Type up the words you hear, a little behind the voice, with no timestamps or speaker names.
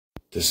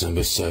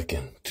December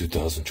 2nd,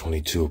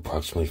 2022,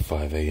 approximately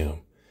 5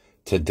 a.m.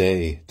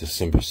 Today,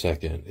 December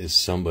 2nd, is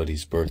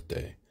somebody's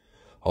birthday.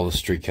 All the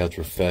street cats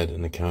were fed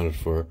and accounted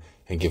for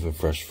and given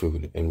fresh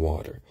food and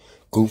water.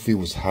 Goofy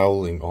was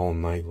howling all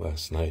night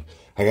last night.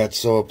 I got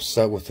so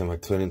upset with him I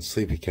couldn't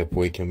sleep. He kept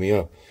waking me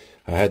up.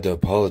 I had to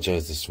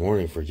apologize this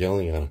morning for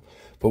yelling at him.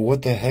 But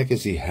what the heck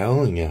is he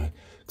howling at?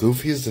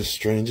 Goofy is the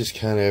strangest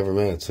cat I ever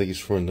met. It's like he's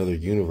from another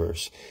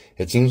universe.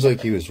 It seems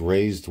like he was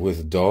raised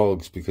with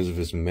dogs because of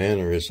his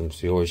mannerisms.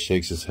 He always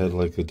shakes his head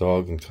like a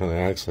dog and kind of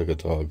acts like a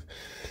dog.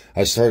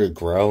 I started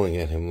growling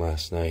at him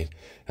last night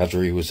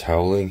after he was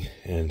howling,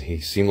 and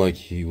he seemed like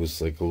he was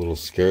like a little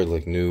scared,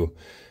 like knew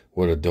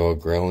what a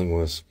dog growling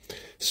was.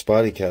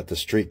 Spotty Cat, the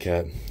street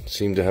cat,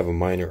 seemed to have a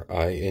minor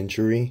eye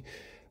injury,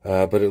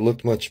 but it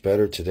looked much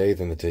better today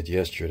than it did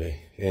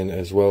yesterday. And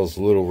as well as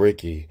little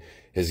Ricky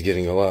has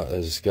gotten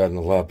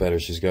a lot better.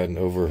 She's gotten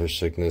over her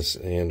sickness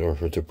or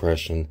her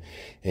depression,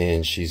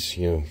 and she's,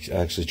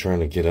 actually trying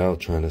to get out,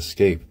 trying to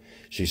escape.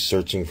 She's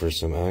searching for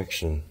some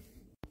action.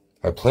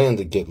 I plan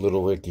to get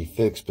little Ricky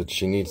fixed, but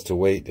she needs to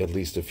wait at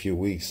least a few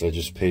weeks. I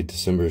just paid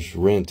December's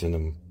rent, and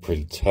I'm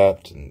pretty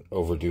tapped and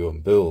overdue on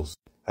bills.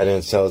 I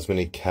didn't sell as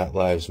many Cat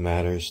Lives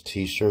Matters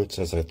t-shirts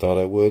as I thought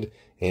I would,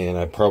 and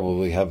I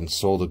probably haven't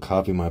sold a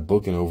copy of my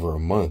book in over a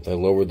month. I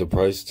lowered the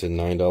price to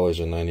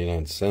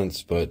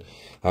 $9.99, but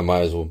I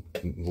might as well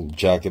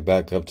jack it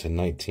back up to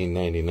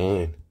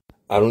 $19.99.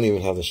 I don't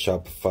even have the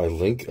Shopify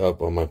link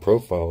up on my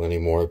profile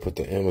anymore. I put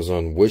the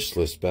Amazon wish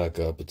list back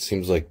up. It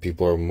seems like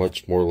people are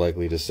much more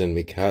likely to send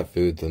me cat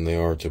food than they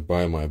are to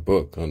buy my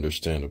book,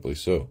 understandably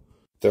so.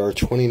 There are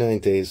 29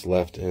 days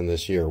left in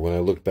this year. When I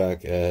look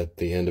back at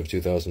the end of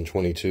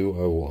 2022,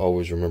 I will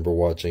always remember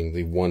watching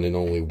the one and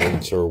only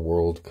Winter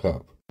World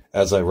Cup.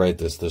 As I write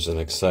this, there's an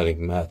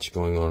exciting match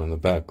going on in the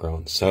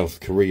background.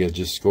 South Korea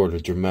just scored a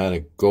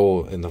dramatic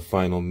goal in the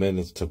final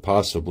minutes to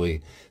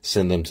possibly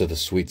send them to the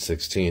Sweet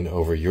 16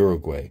 over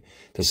Uruguay.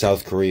 The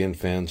South Korean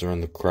fans are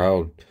in the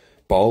crowd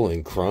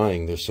bawling,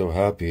 crying. They're so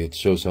happy. It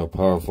shows how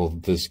powerful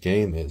this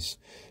game is.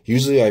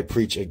 Usually I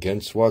preach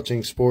against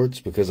watching sports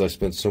because I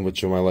spent so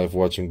much of my life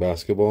watching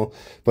basketball,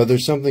 but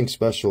there's something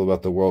special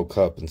about the World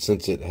Cup, and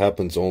since it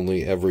happens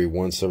only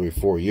once every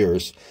 4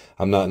 years,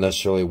 I'm not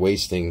necessarily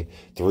wasting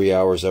 3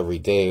 hours every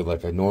day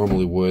like I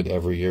normally would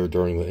every year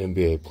during the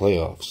NBA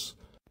playoffs.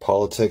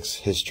 Politics,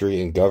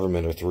 history, and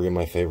government are three of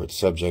my favorite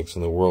subjects,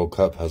 and the World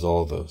Cup has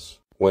all of those.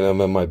 When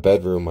I'm in my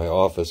bedroom, my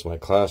office, my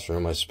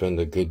classroom, I spend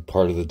a good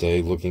part of the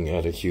day looking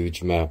at a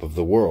huge map of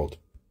the world.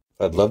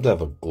 I'd love to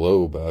have a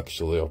globe,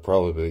 actually. I'll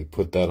probably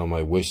put that on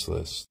my wish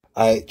list.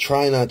 I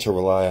try not to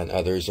rely on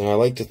others, and I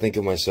like to think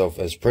of myself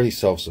as pretty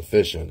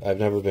self-sufficient. I've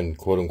never been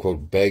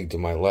quote-unquote begged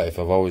in my life.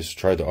 I've always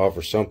tried to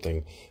offer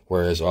something,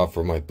 whereas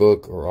offer my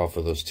book or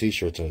offer those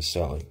t-shirts I was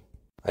selling.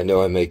 I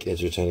know I make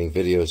entertaining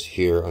videos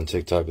here on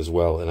TikTok as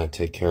well, and I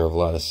take care of a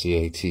lot of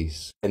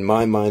CATs. In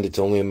my mind, it's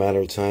only a matter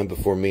of time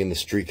before me and the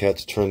street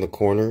cats turn the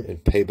corner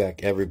and pay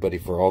back everybody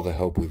for all the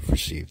help we've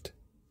received.